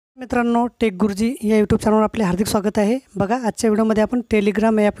मित्रांनो, टेक गुरुजी या यूट्यूब चॅनलवर आपले हार्दिक स्वागत आहे। बघा, आजच्या व्हिडिओमध्ये आपण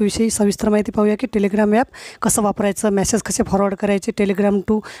टेलिग्राम ॲपविषयी सविस्तर माहिती पाहूया की टेलिग्राम ॲप कसं वापरायचं, मेसेज कसे फॉरवर्ड करायचे, टेलिग्राम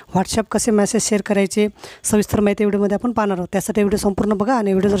टू व्हॉट्सॲप कसे मेसेज शेअर करायचे, सविस्तर माहिती व्हिडिओमध्ये आपण पाहणार आहोत। त्यासाठी व्हिडिओ संपूर्ण बघा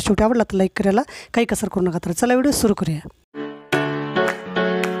आणि व्हिडिओ जर शेवटी आवडला तर लाईक करायला काही कसर करू नका। तर चला व्हिडिओ सुरू करूया।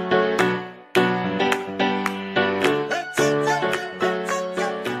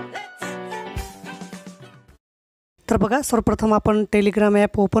 तर बघा, सर्वप्रथम आपण टेलिग्राम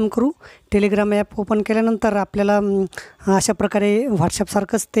ॲप ओपन करू। टेलिग्राम ॲप ओपन केल्यानंतर आपल्याला अशा प्रकारे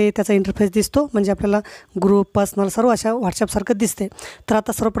व्हॉट्सॲपसारखंच त्याचा इंटरफेस दिसतो, म्हणजे आपल्याला ग्रुप पर्सनल सर्व अशा व्हॉट्सॲपसारखं दिसते। तर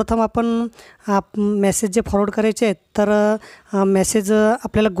आता सर्वप्रथम आपण मेसेज जे फॉरवर्ड करायचे आहेत, तर मेसेज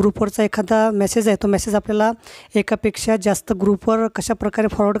आपल्याला ग्रुपवरचा एखादा मेसेज आहे, तो मेसेज आपल्याला एकापेक्षा जास्त ग्रुपवर कशा प्रकारे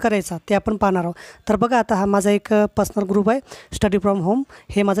फॉरवर्ड करायचा ते आपण पाहणार आहोत। तर बघा, आता हा माझा एक पर्सनल ग्रुप आहे, स्टडी फ्रॉम होम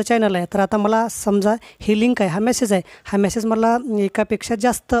हे माझं चॅनल आहे। तर आता मला समजा ही लिंक आहे, हा मेसेज आहे, हा मेसेज मला एकापेक्षा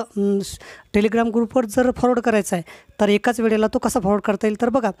जास्त टेलिग्राम ग्रुपवर जर फॉरवर्ड करायचा आहे, तर एकाच वेळेला तो कसा फॉरवर्ड करता येईल। तर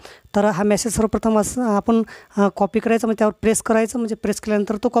बघा, तर हा मेसेज सर्वप्रथम असं आपण कॉपी करायचं, म्हणजे त्यावर प्रेस करायचं, म्हणजे प्रेस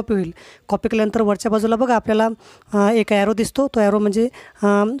केल्यानंतर तो कॉपी होईल। कॉपी केल्यानंतर वरच्या बाजूला बघा आपल्याला एक ॲरो दिसतो, तो ॲरो म्हणजे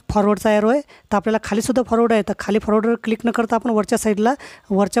फॉरवर्डचा ॲरो आहे। तर आपल्याला खालीसुद्धा फॉरवर्ड आहे, तर खाली फॉरवर्डवर क्लिक न करता आपण वरच्या साईडला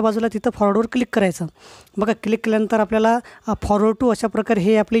वरच्या बाजूला तिथं फॉरवर्डवर क्लिक करायचं। बघा, क्लिक केल्यानंतर आपल्याला फॉरवर्ड टू अशा प्रकारे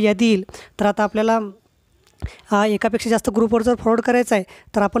हे आपली यादी येईल। तर आता आपल्याला एकापेक्षा जास्त ग्रुपवर जर फॉरवर्ड करायचं आहे,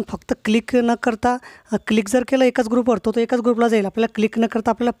 तर आपण फक्त क्लिक न करता क्लिक जर केलं एकाच ग्रुपवर, तो एकाच ग्रुपला जाईल। आपल्याला क्लिक न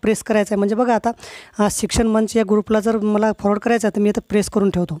करता आपल्याला प्रेस करायचं आहे, म्हणजे बघा आता शिक्षण मंच या ग्रुपला जर मला फॉरवर्ड करायचं आहे, तर मी आता प्रेस करून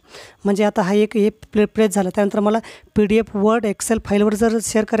ठेवतो, म्हणजे आता हा एक हे प्रेस झालं। त्यानंतर मला PDF वर्ड एक्सेल फाईलवर जर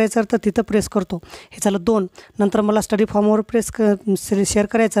शेअर करायचं तर तिथं प्रेस करतो, हे झालं 2। नंतर मला स्टडी फॉर्मवर शेअर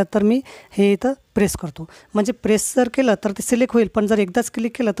करायचं आहे, तर मी हे इथं प्रेस करतो, म्हणजे प्रेस जर केलं तर ते सिलेक्ट होईल, पण जर एकदाच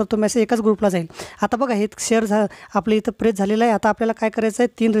क्लिक केलं तर तो मेसेज एकाच ग्रुपला जाईल। आता बघा, हे शेअर आपलं इथं प्रेस झालेलं आहे। आता आपल्याला काय करायचं आहे,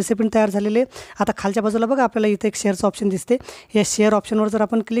 3 रेसिपींट तयार झालेले। आता खालच्या बाजूला बघा आपल्याला इथं एक शेअरचं ऑप्शन दिसते, या शेअर ऑप्शनवर जर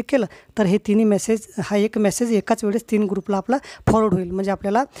आपण क्लिक केलं तर हे तिन्ही मेसेज, हा एक मेसेज एकाच वेळेस 3 ग्रुपला आपला फॉरवर्ड होईल, म्हणजे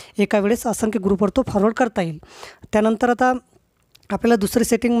आपल्याला एका वेळेस असंख्य ग्रुपवर तो फॉरवर्ड करता येईल। त्यानंतर आता आपल्याला दुसरी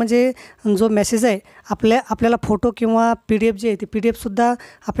सेटिंग म्हणजे जो मेसेज आहे, आपल्याला फोटो किंवा PDF जे आहे ते PDF सुद्धा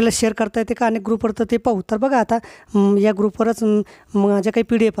आपल्याला शेअर करता येते का अनेक ग्रुपवर, तर ते पाहू। तर बघा, आता या ग्रुपवरच माझ्या काही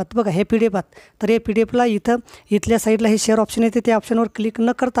PDF आहेत, बघा हे PDF आहेत, तर हे PDFला इथल्या साईडला हे शेअर ऑप्शन येते, त्या ऑप्शनवर क्लिक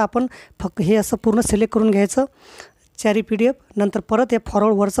न करता आपण फक्त हे असं पूर्ण सिलेक्ट करून घ्यायचं, 4 PDF। नंतर परत हे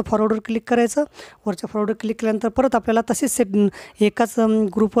वरचं फॉरवर्डवर क्लिक करायचं, वरच्या फॉरवर्डवर क्लिक केल्यानंतर परत आपल्याला तसेच एकाच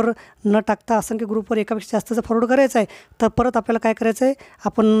ग्रुपवर न टाकता असंख्य ग्रुपवर एकापेक्षा जास्तचं फॉरवर्ड करायचं आहे, तर परत आपल्याला काय करायचं आहे,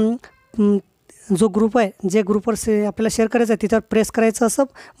 आपण जो ग्रुप आहे, जे ग्रुपवर आपल्याला शेअर करायचं आहे तिथं प्रेस करायचं असं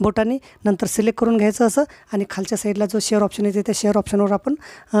बोटाने, नंतर सिलेक्ट करून घ्यायचं असं, आणि खालच्या साईडला जो शेअर ऑप्शन येते त्या शेअर ऑप्शनवर आपण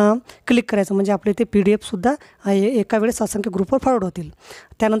क्लिक करायचं, म्हणजे आपले ते PDF सुद्धा एका वेळेस असंख्य ग्रुपवर फॉरवर्ड होतील।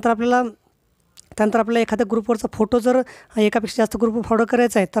 त्यानंतर आपल्याला एखाद्या ग्रुपवरचा फोटो जर एकापेक्षा जास्त ग्रुपवर फॉरवर्ड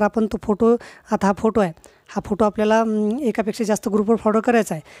करायचा आहे, तर आपण तो फोटो, आता हा फोटो आहे, हा फोटो आपल्याला एकापेक्षा जास्त ग्रुपवर फॉरवर्ड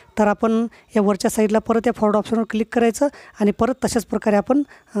करायचा आहे, तर आपण या वरच्या साईडला परत या फॉरवर्ड ऑप्शनवर क्लिक करायचं आणि परत तशाच प्रकारे आपण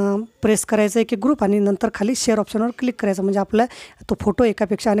प्रेस करायचं एक ग्रुप, आणि नंतर खाली शेअर ऑप्शनवर क्लिक करायचं, म्हणजे आपला तो फोटो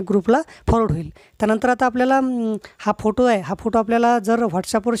एकापेक्षा अनेक ग्रुपला फॉरवर्ड होईल। त्यानंतर आता आपल्याला हा फोटो आहे, हा फोटो आपल्याला जर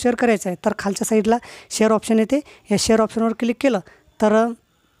व्हॉट्सॲपवर शेअर करायचा आहे, तर खालच्या साईडला शेअर ऑप्शन येते, या शेअर ऑप्शनवर क्लिक केलं तर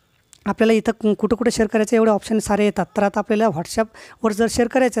आपल्याला इथं कुठं शेअर करायचं एवढे ऑप्शन सारे येतात। तर आता आपल्याला व्हॉट्सॲपवर जर शेअर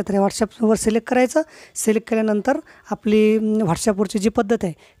करायचं आहे, तर व्हॉट्सॲपवर सिलेक्ट करायचं, सिलेक्ट केल्यानंतर आपली व्हॉट्सॲपवरची जी पद्धत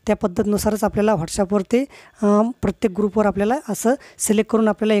आहे त्या पद्धतीनुसारच आपल्याला व्हॉट्सॲपवरती प्रत्येक ग्रुपवर आपल्याला असं सिलेक्ट करून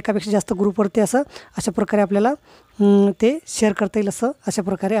आपल्याला एकापेक्षा जास्त ग्रुपवरती अशा प्रकारे आपल्याला ते शेअर करता येईल, अशा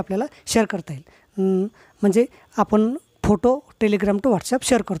प्रकारे आपल्याला शेअर करता येईल। म्हणजे आपण photo Telegram to WhatsApp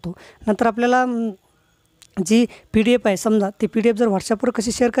share करतो। नंतर आपल्याला जी PDF आहे, समजा ती PDF जर व्हॉट्सॲपवर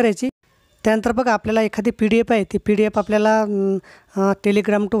कशी शेअर करायची, त्यानंतर बघा आपल्याला एखादी PDF आहे, ती PDF आपल्याला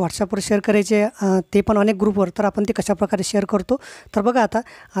टेलिग्राम टू व्हॉट्सॲपवर शेअर करायची आहे, ते पण अनेक ग्रुपवर, तर आपण ती कशाप्रकारे शेअर करतो। तर बघा,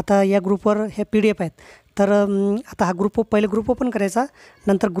 आता या ग्रुपवर हे PDF आहेत, तर आता हा पहिले ग्रुप ओपन करायचा,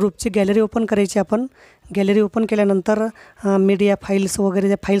 नंतर ग्रुपची गॅलरी ओपन करायची। आपण गॅलरी ओपन केल्यानंतर मीडिया फाईल्स वगैरे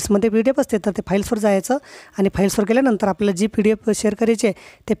ज्या फाईल्समध्ये PDF असते, तर ते फाईल्सवर जायचं, आणि फाईल्सवर गेल्यानंतर आपल्याला जी PDF शेअर करायची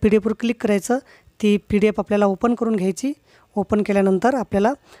आहे त्या PDFवर क्लिक करायचं, ती PDF आपल्याला ओपन करून घ्यायची। ओपन केल्यानंतर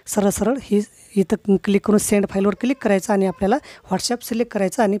आपल्याला सरळ इथं क्लिक करून सेंड फाईलवर क्लिक करायचं, आणि आपल्याला व्हॉट्सॲप सिलेक्ट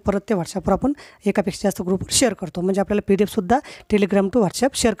करायचं, आणि परत ते व्हॉट्सॲपवर आपण एकापेक्षा जास्त ग्रुपवर शेअर करतो, म्हणजे आपल्याला PDFसुद्धा टेलिग्राम टू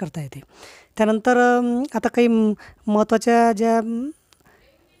व्हॉट्सॲप शेअर करता येते। त्यानंतर आता काही महत्त्वाच्या ज्या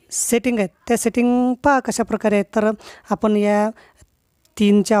सेटिंग आहेत त्या सेटिंग पहा कशा प्रकारे आहेत। तर आपण या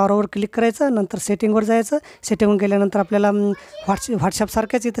 3च्या ऑरोवर क्लिक करायचं, नंतर सेटिंगवर जायचं. सेटिंगवर गेल्यानंतर आपल्याला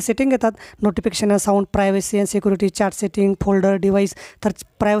व्हॉट्सॲपसारख्याच इथं सेटिंग येतात. Notification, sound, privacy and security, chart setting, folder, device. तर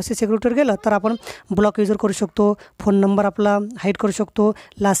प्रायव्हसी सिक्युरिटीवर गेलं तर आपण ब्लॉक युजर करू शकतो, फोन नंबर आपला हाईड करू शकतो,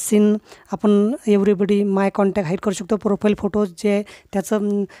 लास्ट सीन आपण एव्हरीबडी, माय कॉन्टॅक्ट हाईड करू शकतो, प्रोफाईल फोटोज जे आहे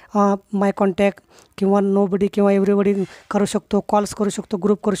त्याचं माय कॉन्टॅक्ट किंवा नोबडी किंवा एव्हरीबडी करू शकतो, कॉल्स करू शकतो,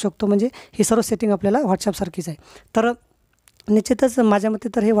 ग्रुप करू शकतो. म्हणजे ही सर्व सेटिंग आपल्याला व्हॉट्सॲपसारखीच आहे. तर निश्चितच माझ्या मते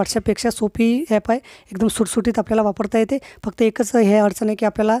तर हे व्हॉट्सॲपपेक्षा सोपी ॲप आहे. एकदम सुटसुटीत आपल्याला वापरता येते. फक्त एकच हे अडचण आहे की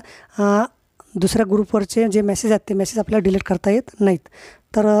आपल्याला दुसऱ्या ग्रुपवरचे जे मेसेज आहेत ते मेसेज आपल्याला डिलीट करता येत नाहीत.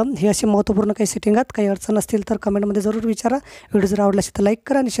 तर हे असे महत्त्वपूर्ण काही सेटिंग आहेत. काही अडचण असतील तर कमेंटमध्ये जरूर विचारा. व्हिडिओ जर आवडला असेल तर लाईक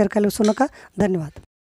करा आणि शेअर करायला विसरू नका. धन्यवाद.